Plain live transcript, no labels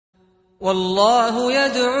والله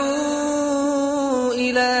يدعو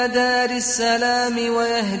إلى دار السلام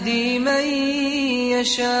ويهدي من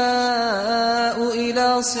يشاء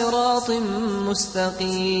إلى صراط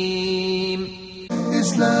مستقيم.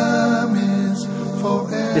 Islam is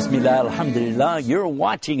forever. Bismillah, alhamdulillah. You're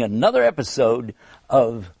watching another episode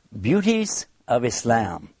of Beauties of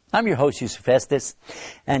Islam. I'm your host, Yusuf Estes,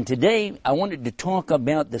 and today I wanted to talk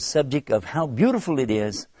about the subject of how beautiful it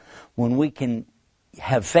is when we can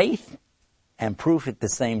have faith and proof at the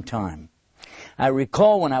same time. I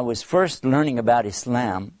recall when I was first learning about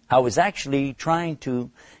Islam, I was actually trying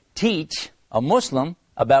to teach a Muslim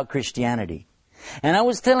about Christianity. And I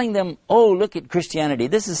was telling them, oh, look at Christianity.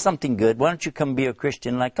 This is something good. Why don't you come be a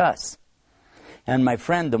Christian like us? And my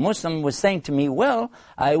friend, the Muslim, was saying to me, well,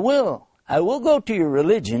 I will go to your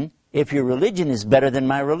religion if your religion is better than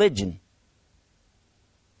my religion.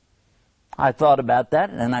 I thought about that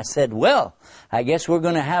and I said, well, I guess we're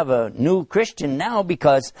going to have a new Christian now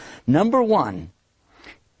because, number one,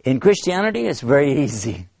 in Christianity it's very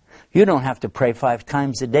easy. You don't have to pray 5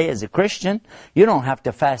 times a day as a Christian. You don't have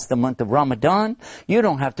to fast the month of Ramadan. You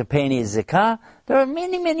don't have to pay any zakah. There are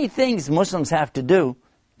many, many things Muslims have to do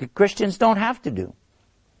that Christians don't have to do.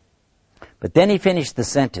 But then he finished the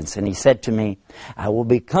sentence and he said to me, I will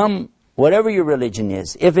become whatever your religion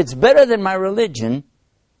is. If it's better than my religion,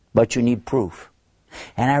 but you need proof.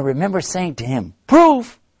 And I remember saying to him,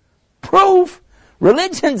 proof? Proof?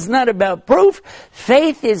 Religion's not about proof.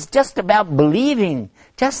 Faith is just about believing.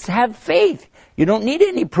 Just have faith. You don't need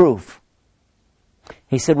any proof.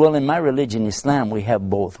 He said, well, in my religion, Islam, we have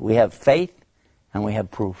both. We have faith and we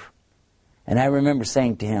have proof. And I remember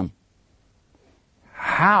saying to him,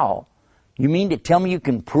 how? You mean to tell me you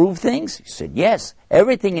can prove things? He said, yes,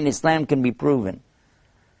 everything in Islam can be proven.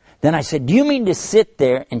 Then I said, do you mean to sit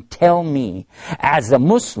there and tell me, as a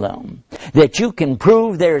Muslim, that you can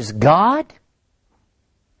prove there's God?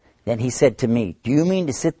 Then he said to me, do you mean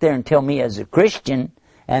to sit there and tell me as a Christian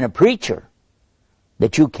and a preacher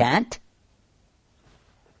that you can't?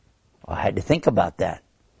 Well, I had to think about that.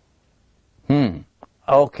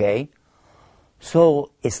 Okay.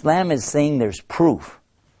 So Islam is saying there's proof.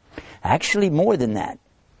 Actually, more than that.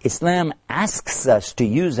 Islam asks us to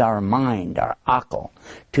use our mind, our aql,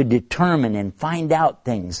 to determine and find out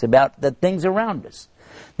things about the things around us.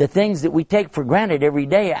 The things that we take for granted every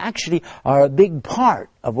day actually are a big part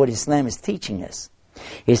of what Islam is teaching us.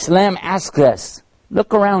 Islam asks us,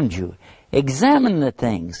 look around you, examine the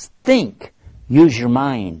things, think, use your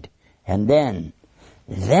mind, and then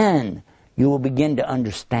you will begin to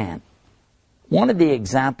understand. One of the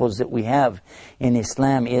examples that we have in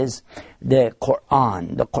Islam is the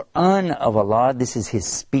Quran. The Quran of Allah, this is His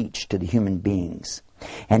speech to the human beings.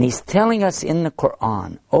 And He's telling us in the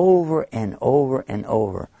Quran over and over and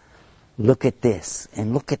over, look at this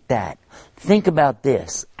and look at that. Think about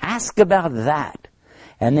this. Ask about that.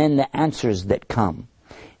 And then the answers that come.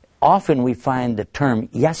 Often we find the term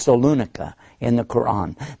yasalunaka in the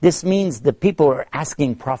Quran. This means the people are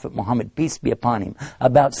asking Prophet Muhammad, peace be upon him,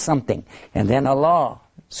 about something. And then Allah,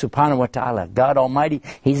 subhanahu wa ta'ala, God Almighty,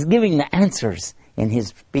 He's giving the answers in His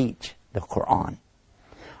speech, the Quran.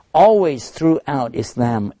 Always throughout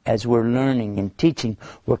Islam, as we're learning and teaching,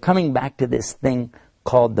 we're coming back to this thing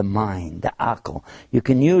called the mind, the aql. You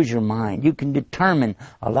can use your mind. You can determine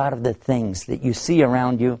a lot of the things that you see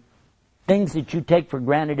around you, things that you take for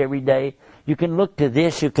granted every day. You can look to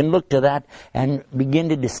this, you can look to that, and begin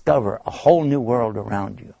to discover a whole new world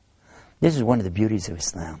around you. This is one of the beauties of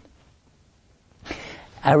Islam.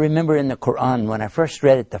 I remember in the Quran, when I first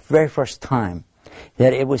read it the very first time,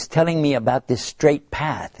 that it was telling me about this straight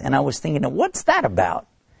path. And I was thinking, what's that about?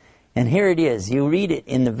 And here it is. You read it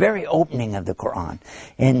in the very opening of the Quran,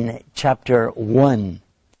 in chapter 1,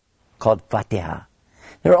 called Fatiha.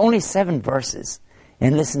 There are only 7 verses.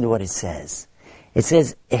 And listen to what it says. It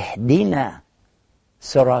says, Ihdina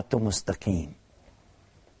Siratul Mustaqim.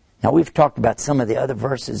 Now we've talked about some of the other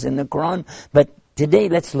verses in the Quran, but today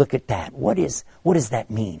let's look at that. What does that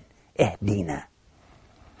mean? Ihdina.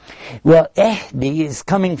 Well, Ihdi is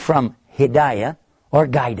coming from Hidayah, or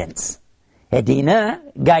guidance. Ihdina,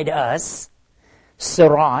 guide us.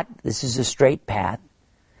 Sirat, this is a straight path.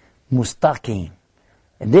 Mustaqim.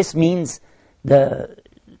 And this means the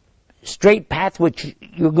straight path which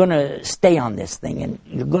you're going to stay on this thing and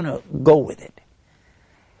you're going to go with it.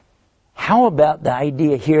 How about the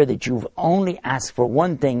idea here that you've only asked for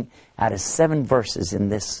one thing out of 7 verses in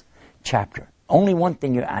this chapter? Only one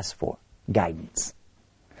thing you ask for, guidance.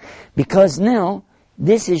 Because now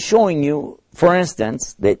this is showing you, for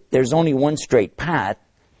instance, that there's only one straight path,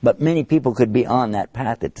 but many people could be on that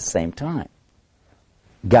path at the same time.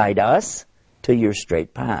 Guide us to your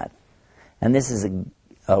straight path. And this is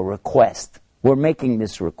a request. We're making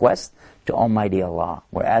this request to Almighty Allah.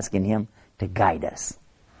 We're asking Him to guide us.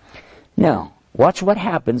 Now, watch what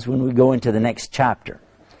happens when we go into the next chapter.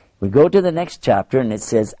 We go to the next chapter and it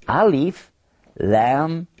says, Alif,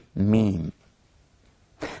 Lam, Mim.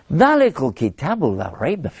 ذَلِكُ الْكِتَابُ لَا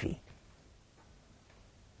رَيْبَ فِيهِ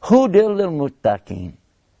هُدًى لِلْمُتَّقِينَ.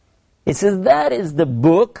 It says that is the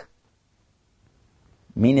book,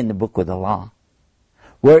 meaning the book with Allah,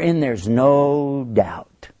 wherein there's no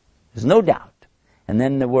doubt. There's no doubt. And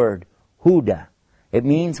then the word Huda. It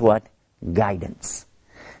means what? Guidance.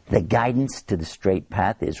 The guidance to the straight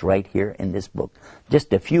path is right here in this book.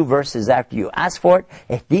 Just a few verses after you ask for it,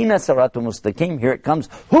 Ihdina Siratul Mustaqim, here it comes,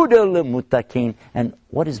 Huda lil-Muttaqin. And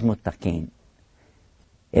what is Muttaqin?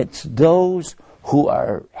 It's those who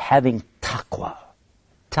are having taqwa.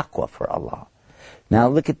 Taqwa for Allah. Now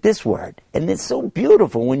look at this word. And it's so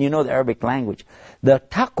beautiful when you know the Arabic language. The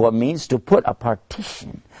taqwa means to put a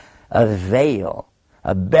partition, a veil,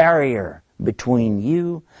 a barrier between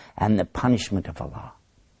you and the punishment of Allah.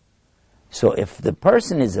 So if the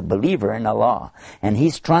person is a believer in Allah and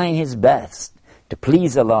he's trying his best to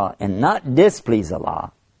please Allah and not displease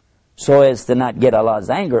Allah so as to not get Allah's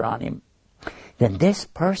anger on him, then this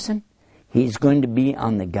person, he's going to be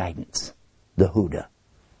on the guidance, the Huda.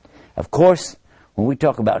 Of course, when we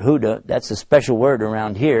talk about Huda, that's a special word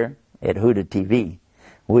around here at Huda TV.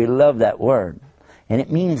 We love that word. And it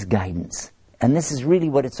means guidance. And this is really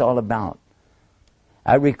what it's all about.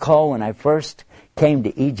 I recall when I first came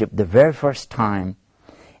to Egypt the very first time,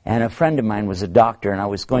 and a friend of mine was a doctor, and I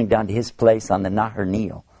was going down to his place on the Nahar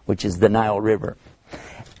Nil, which is the Nile River.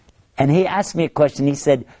 And he asked me a question. He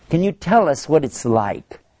said, can you tell us what it's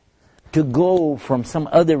like to go from some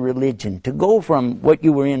other religion, to go from what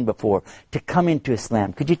you were in before, to come into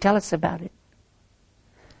Islam? Could you tell us about it?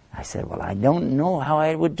 I said, well, I don't know how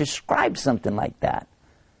I would describe something like that.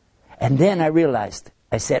 And then I realized,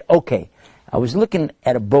 I said, okay, I was looking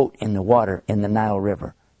at a boat in the water in the Nile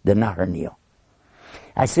River, the Nahar Nil.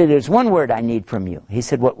 I said, there's one word I need from you. He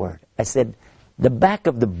said, what word? I said, the back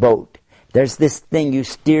of the boat. There's this thing you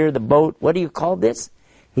steer the boat. What do you call this?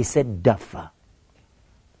 He said, Daffa.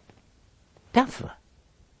 Daffa.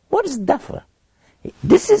 What is Daffa?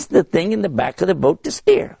 This is the thing in the back of the boat to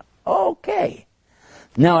steer. Okay.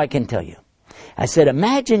 Now I can tell you. I said,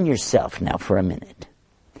 imagine yourself now for a minute.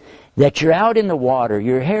 That you're out in the water,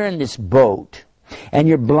 you're here in this boat, and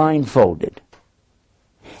you're blindfolded.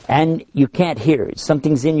 And you can't hear.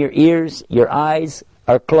 Something's in your ears, your eyes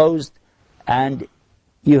are closed, and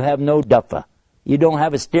you have no duffa. You don't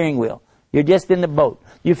have a steering wheel. You're just in the boat.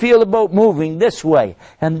 You feel the boat moving this way,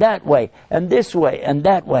 and that way, and this way, and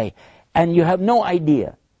that way. And you have no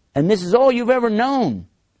idea. And this is all you've ever known.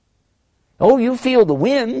 Oh, you feel the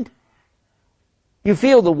wind. You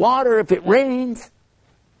feel the water if it rains.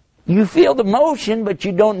 You feel the motion, but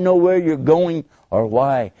you don't know where you're going or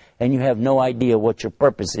why, and you have no idea what your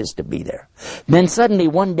purpose is to be there. Then suddenly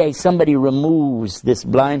one day somebody removes this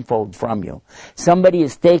blindfold from you. Somebody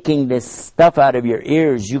is taking this stuff out of your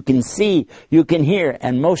ears. You can see, you can hear,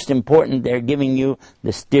 and most important, they're giving you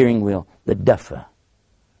the steering wheel, the duffa.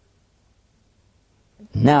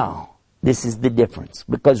 Now, this is the difference.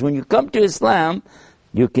 Because when you come to Islam,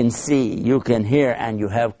 you can see, you can hear, and you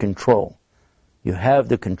have control. You have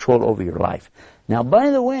the control over your life. Now, by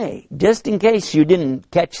the way, just in case you didn't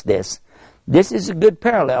catch this, this is a good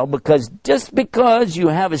parallel because just because you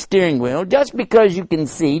have a steering wheel, just because you can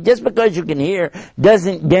see, just because you can hear,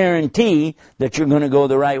 doesn't guarantee that you're going to go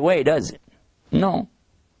the right way, does it? No.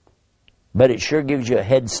 But it sure gives you a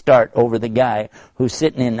head start over the guy who's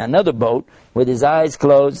sitting in another boat with his eyes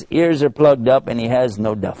closed, ears are plugged up, and he has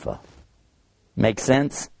no duffa. Make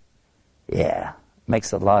sense? Yeah.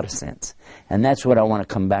 Makes a lot of sense. And that's what I want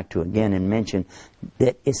to come back to again and mention,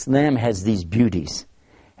 that Islam has these beauties.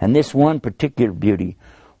 And this one particular beauty,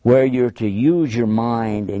 where you're to use your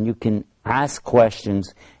mind and you can ask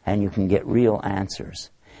questions and you can get real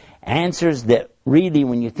answers. Answers that really,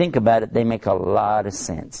 when you think about it, they make a lot of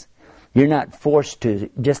sense. You're not forced to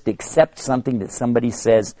just accept something that somebody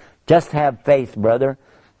says, just have faith, brother.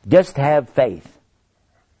 Just have faith.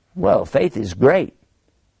 Well, faith is great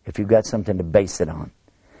if you've got something to base it on.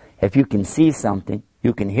 If you can see something,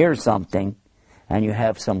 you can hear something, and you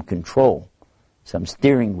have some control, some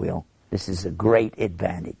steering wheel, this is a great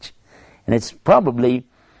advantage. And it's probably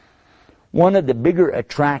one of the bigger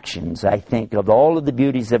attractions, I think, of all of the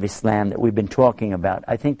beauties of Islam that we've been talking about.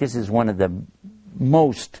 I think this is one of the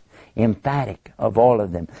most emphatic of all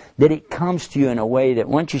of them. That it comes to you in a way that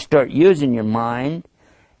once you start using your mind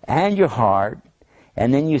and your heart,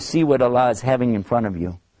 and then you see what Allah is having in front of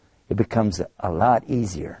you, it becomes a lot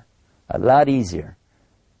easier, a lot easier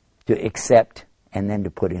to accept and then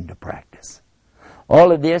to put into practice.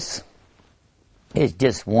 All of this is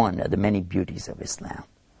just one of the many beauties of Islam.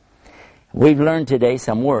 We've learned today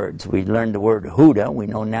some words. We learned the word huda. We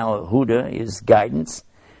know now huda is guidance.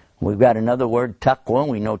 We've got another word, taqwa.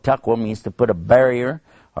 We know taqwa means to put a barrier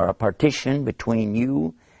or a partition between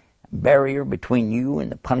you, barrier between you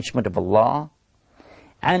and the punishment of Allah.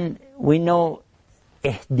 And we know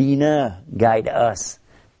ihdina, guide us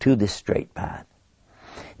to the straight path.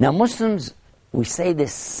 Now Muslims, we say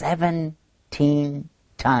this 17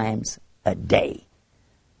 times a day.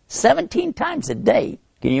 17 times a day.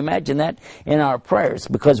 Can you imagine that? In our prayers,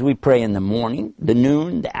 because we pray in the morning, the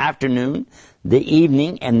noon, the afternoon, the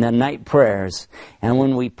evening, and the night prayers. And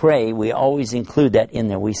when we pray, we always include that in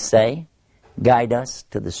there. We say, guide us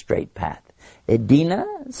to the straight path.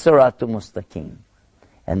 Ihdina siratul mustaqim.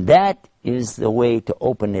 And that is the way to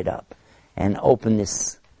open it up and open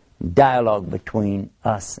this dialogue between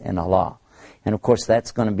us and Allah. And of course,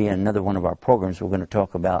 that's going to be another one of our programs. We're going to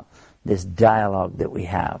talk about this dialogue that we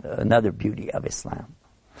have, another beauty of Islam.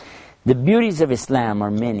 The beauties of Islam are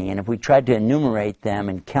many, and if we tried to enumerate them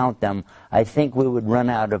and count them, I think we would run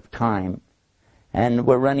out of time. And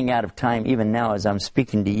we're running out of time even now as I'm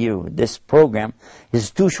speaking to you. This program is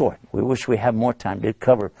too short. We wish we had more time to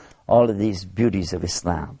cover all of these beauties of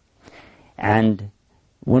Islam. And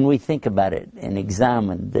when we think about it and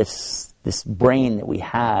examine this brain that we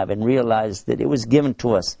have and realize that it was given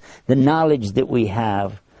to us, the knowledge that we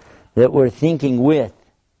have, that we're thinking with,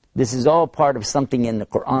 this is all part of something in the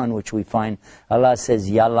Quran which we find Allah says,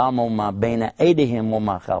 يَعْلَمُ مَا بَيْنَ أَيْدِهِمْ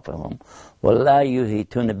وَمَا خَلْفَهُمْ وَلَا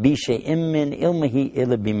يُحِيطُونَ بِشَيْءٍ مِّنْ عِلْمِهِ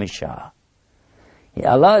إِلَّا بِمَا شَاءَ.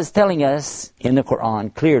 Allah is telling us in the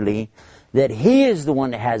Quran clearly that He is the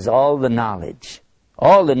one that has all the knowledge.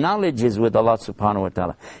 All the knowledge is with Allah subhanahu wa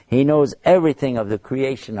ta'ala. He knows everything of the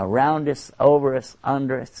creation around us, over us,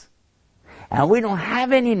 under us. And we don't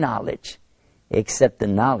have any knowledge except the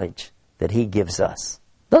knowledge that He gives us.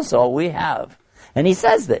 That's all we have. And He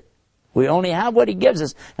says that. We only have what He gives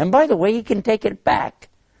us. And by the way, He can take it back.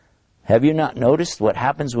 Have you not noticed what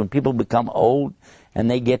happens when people become old and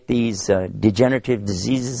they get these degenerative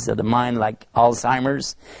diseases of the mind like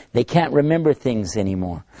Alzheimer's? They can't remember things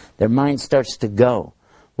anymore. Their mind starts to go.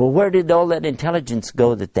 Well, where did all that intelligence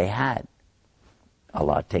go that they had?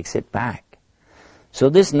 Allah takes it back. So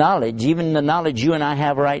this knowledge, even the knowledge you and I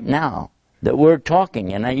have right now, that we're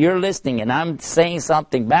talking and you're listening and I'm saying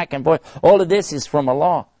something back and forth, all of this is from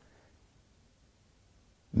Allah.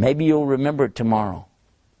 Maybe you'll remember it tomorrow.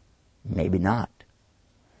 Maybe not.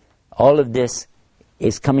 All of this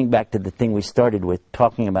is coming back to the thing we started with,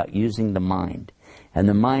 talking about using the mind. And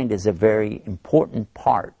the mind is a very important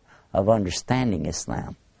part of understanding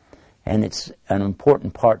Islam. And it's an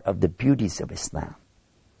important part of the beauties of Islam.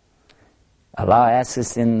 Allah asks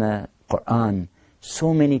us in the Quran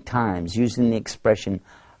so many times using the expression,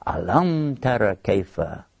 Alam tara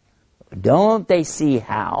kaifa. Don't they see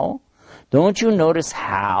how? Don't you notice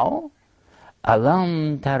how?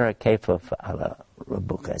 Alam tara kaifa fa'ala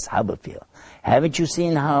rabbuka ashabal fil. Haven't you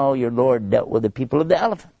seen how your Lord dealt with the people of the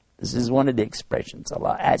elephant? This is one of the expressions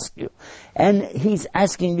Allah asks you. And He's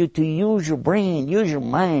asking you to use your brain, use your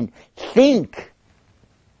mind, think.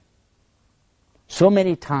 So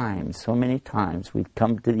many times we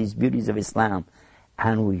come to these beauties of Islam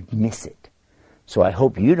and we miss it. So I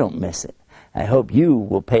hope you don't miss it. I hope you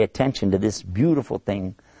will pay attention to this beautiful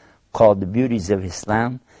thing called the beauties of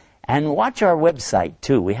Islam. And watch our website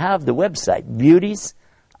too. We have the website,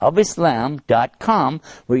 beautiesofislam.com,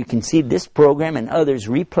 where you can see this program and others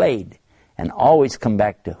replayed. And always come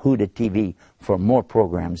back to Huda TV for more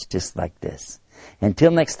programs just like this.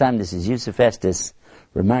 Until next time, this is Yusuf Estes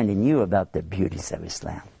reminding you about the beauties of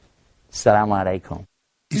Islam. Assalamu alaikum.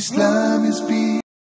 Islam is peace.